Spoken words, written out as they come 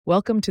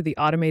Welcome to the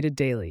Automated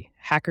Daily,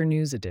 Hacker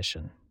News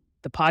Edition,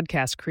 the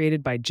podcast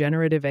created by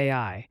Generative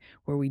AI,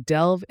 where we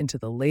delve into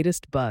the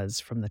latest buzz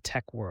from the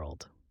tech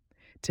world.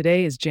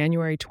 Today is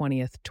January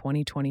 20th,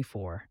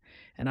 2024,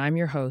 and I'm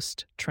your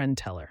host, Trend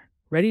Teller,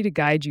 ready to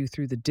guide you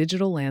through the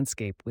digital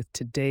landscape with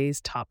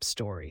today's top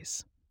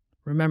stories.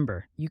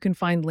 Remember, you can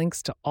find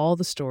links to all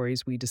the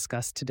stories we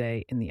discussed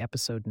today in the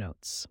episode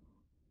notes.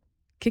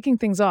 Kicking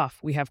things off,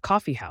 we have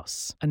Coffee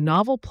House, a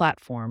novel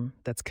platform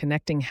that's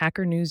connecting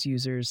Hacker News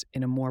users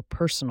in a more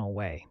personal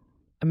way.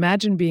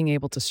 Imagine being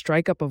able to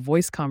strike up a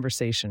voice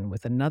conversation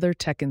with another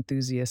tech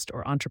enthusiast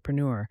or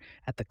entrepreneur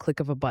at the click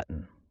of a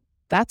button.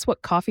 That's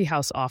what Coffee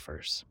House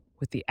offers,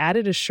 with the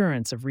added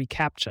assurance of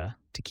reCAPTCHA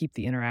to keep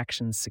the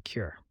interactions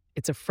secure.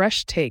 It's a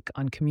fresh take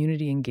on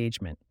community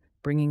engagement,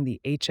 bringing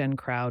the HN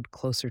crowd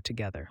closer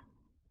together.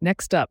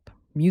 Next up,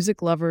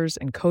 music lovers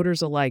and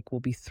coders alike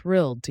will be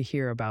thrilled to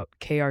hear about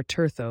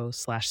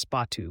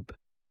KRTurtho/Spotube,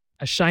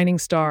 a shining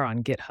star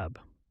on GitHub.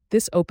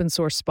 This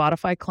open-source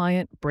Spotify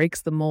client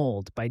breaks the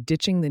mold by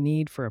ditching the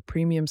need for a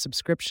premium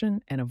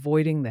subscription and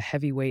avoiding the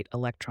heavyweight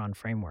Electron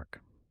framework.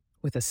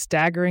 With a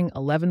staggering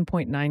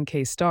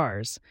 11.9K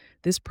stars,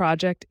 this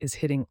project is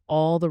hitting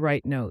all the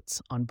right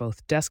notes on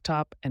both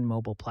desktop and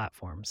mobile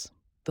platforms.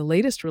 The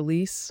latest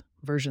release,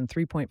 version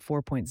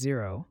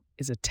 3.4.0,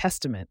 is a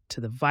testament to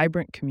the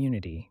vibrant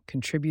community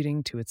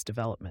contributing to its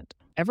development.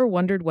 Ever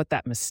wondered what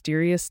that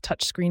mysterious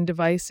touchscreen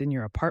device in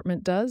your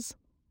apartment does?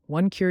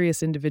 One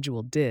curious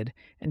individual did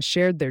and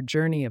shared their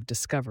journey of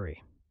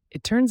discovery.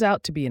 It turns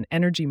out to be an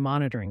energy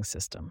monitoring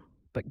system,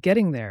 but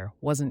getting there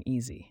wasn't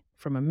easy.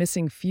 From a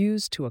missing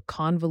fuse to a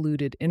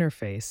convoluted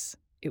interface,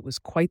 it was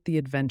quite the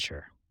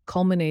adventure,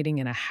 culminating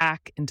in a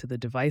hack into the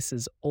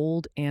device's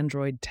old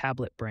Android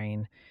tablet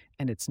brain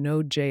and its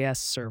Node.js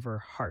server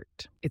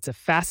heart. It's a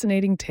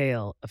fascinating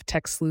tale of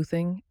tech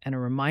sleuthing and a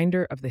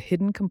reminder of the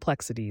hidden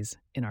complexities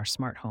in our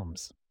smart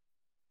homes.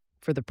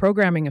 For the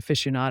programming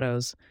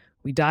aficionados,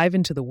 we dive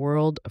into the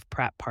world of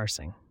Pratt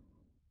parsing.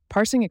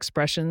 Parsing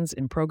expressions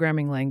in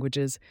programming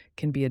languages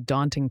can be a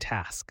daunting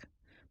task,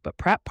 but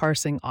Pratt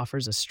parsing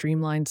offers a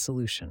streamlined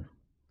solution.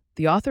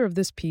 The author of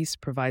this piece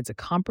provides a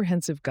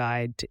comprehensive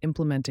guide to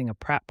implementing a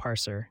Pratt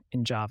parser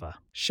in Java,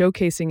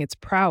 showcasing its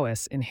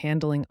prowess in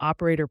handling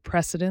operator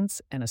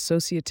precedence and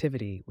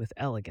associativity with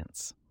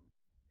elegance.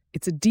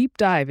 It's a deep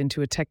dive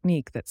into a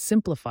technique that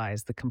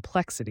simplifies the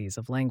complexities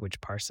of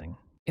language parsing.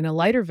 In a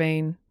lighter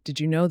vein, did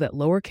you know that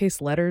lowercase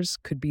letters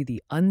could be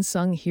the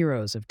unsung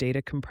heroes of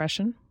data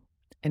compression?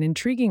 An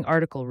intriguing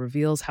article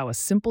reveals how a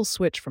simple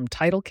switch from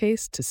title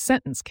case to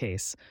sentence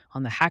case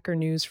on the Hacker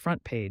News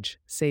front page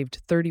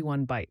saved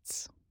 31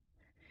 bytes.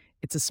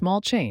 It's a small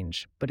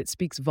change, but it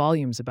speaks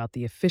volumes about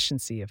the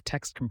efficiency of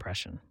text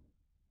compression.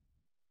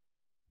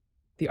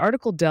 The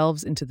article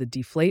delves into the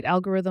deflate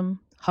algorithm,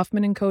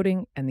 Huffman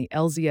encoding, and the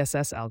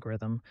LZSS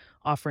algorithm,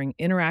 offering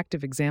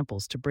interactive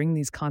examples to bring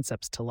these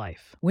concepts to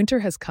life.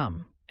 Winter has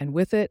come, and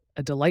with it,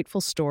 a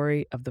delightful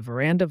story of the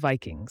Veranda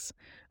Vikings,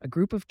 a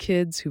group of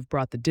kids who've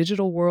brought the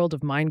digital world of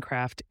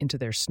Minecraft into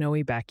their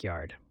snowy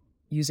backyard.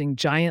 Using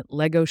giant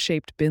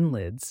Lego-shaped bin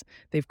lids,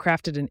 they've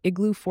crafted an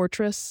igloo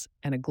fortress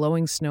and a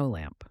glowing snow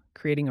lamp,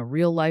 creating a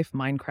real-life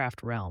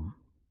Minecraft realm.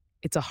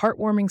 It's a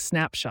heartwarming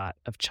snapshot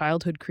of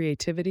childhood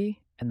creativity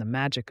and the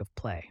magic of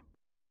play.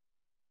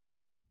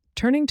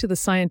 Turning to the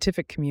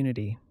scientific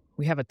community,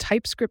 we have a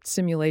TypeScript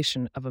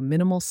simulation of a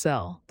minimal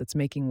cell that's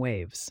making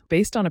waves.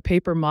 Based on a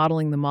paper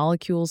modeling the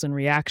molecules and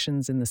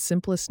reactions in the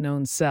simplest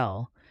known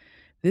cell,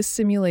 this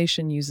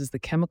simulation uses the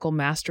chemical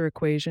master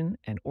equation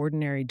and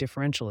ordinary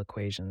differential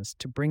equations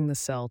to bring the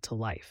cell to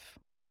life.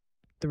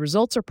 The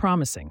results are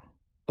promising,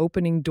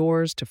 opening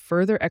doors to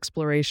further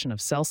exploration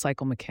of cell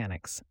cycle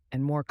mechanics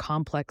and more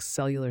complex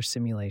cellular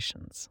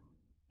simulations.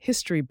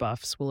 History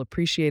buffs will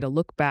appreciate a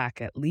look back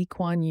at Lee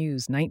Kuan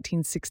Yew's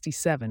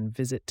 1967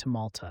 visit to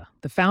Malta.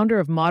 The founder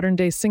of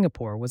modern-day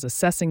Singapore was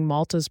assessing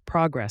Malta's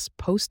progress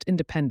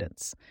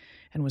post-independence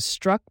and was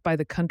struck by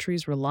the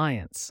country's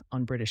reliance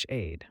on British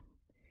aid.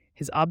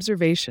 His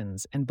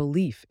observations and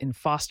belief in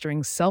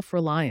fostering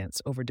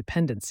self-reliance over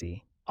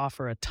dependency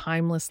offer a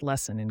timeless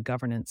lesson in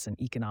governance and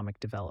economic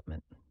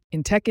development.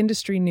 In tech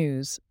industry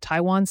news,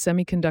 Taiwan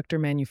Semiconductor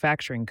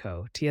Manufacturing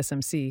Co.,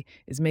 TSMC,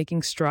 is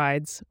making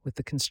strides with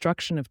the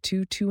construction of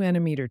two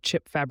 2-nanometer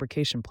chip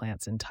fabrication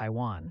plants in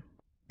Taiwan.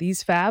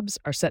 These fabs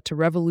are set to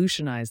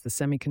revolutionize the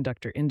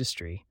semiconductor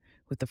industry,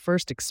 with the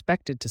first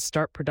expected to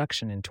start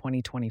production in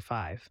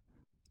 2025.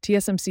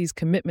 TSMC's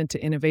commitment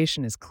to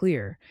innovation is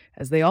clear,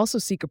 as they also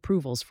seek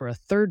approvals for a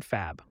third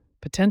fab,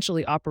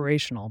 potentially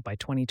operational by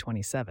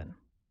 2027.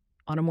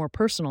 On a more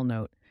personal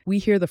note, we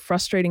hear the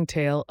frustrating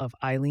tale of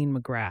Eileen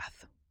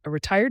McGrath, a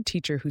retired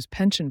teacher whose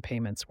pension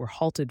payments were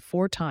halted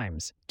 4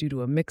 times due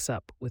to a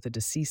mix-up with a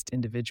deceased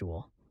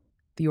individual.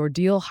 The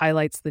ordeal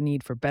highlights the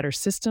need for better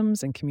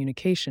systems and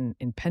communication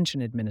in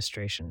pension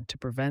administration to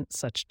prevent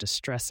such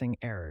distressing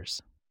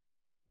errors.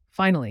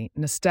 Finally,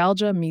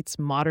 nostalgia meets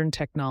modern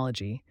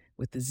technology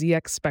with the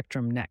ZX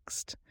Spectrum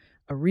Next,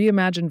 a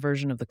reimagined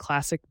version of the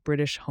classic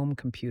British home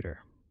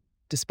computer.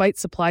 Despite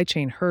supply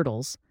chain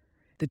hurdles,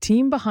 The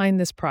team behind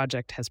this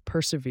project has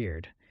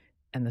persevered,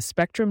 and the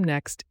Spectrum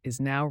Next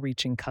is now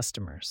reaching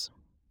customers.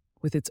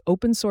 With its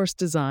open-source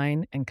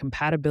design and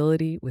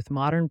compatibility with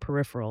modern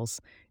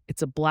peripherals,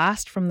 it's a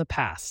blast from the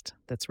past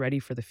that's ready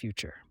for the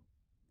future.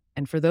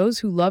 And for those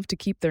who love to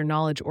keep their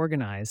knowledge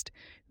organized,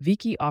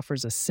 Viki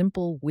offers a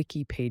simple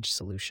wiki page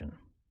solution.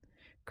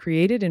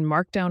 Created in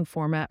Markdown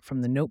format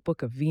from the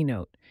notebook of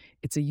vNote,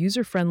 it's a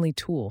user-friendly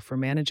tool for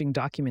managing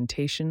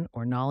documentation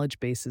or knowledge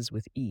bases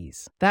with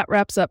ease. That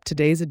wraps up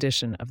today's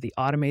edition of the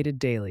Automated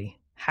Daily,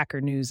 Hacker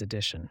News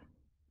Edition.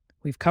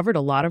 We've covered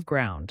a lot of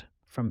ground,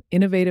 from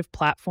innovative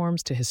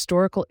platforms to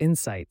historical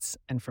insights,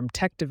 and from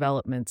tech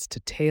developments to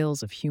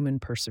tales of human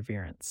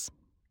perseverance.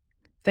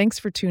 Thanks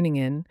for tuning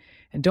in,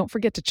 and don't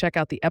forget to check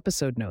out the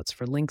episode notes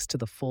for links to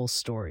the full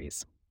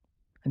stories.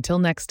 Until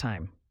next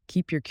time,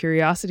 keep your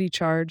curiosity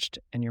charged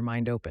and your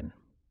mind open.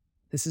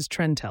 This is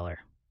Trend Teller,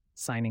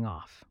 signing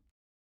off.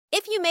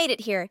 If you made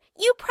it here,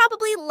 you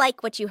probably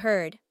like what you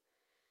heard.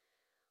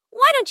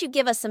 Why don't you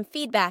give us some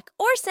feedback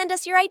or send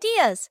us your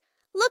ideas?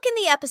 Look in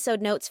the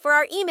episode notes for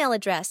our email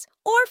address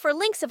or for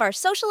links of our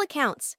social accounts.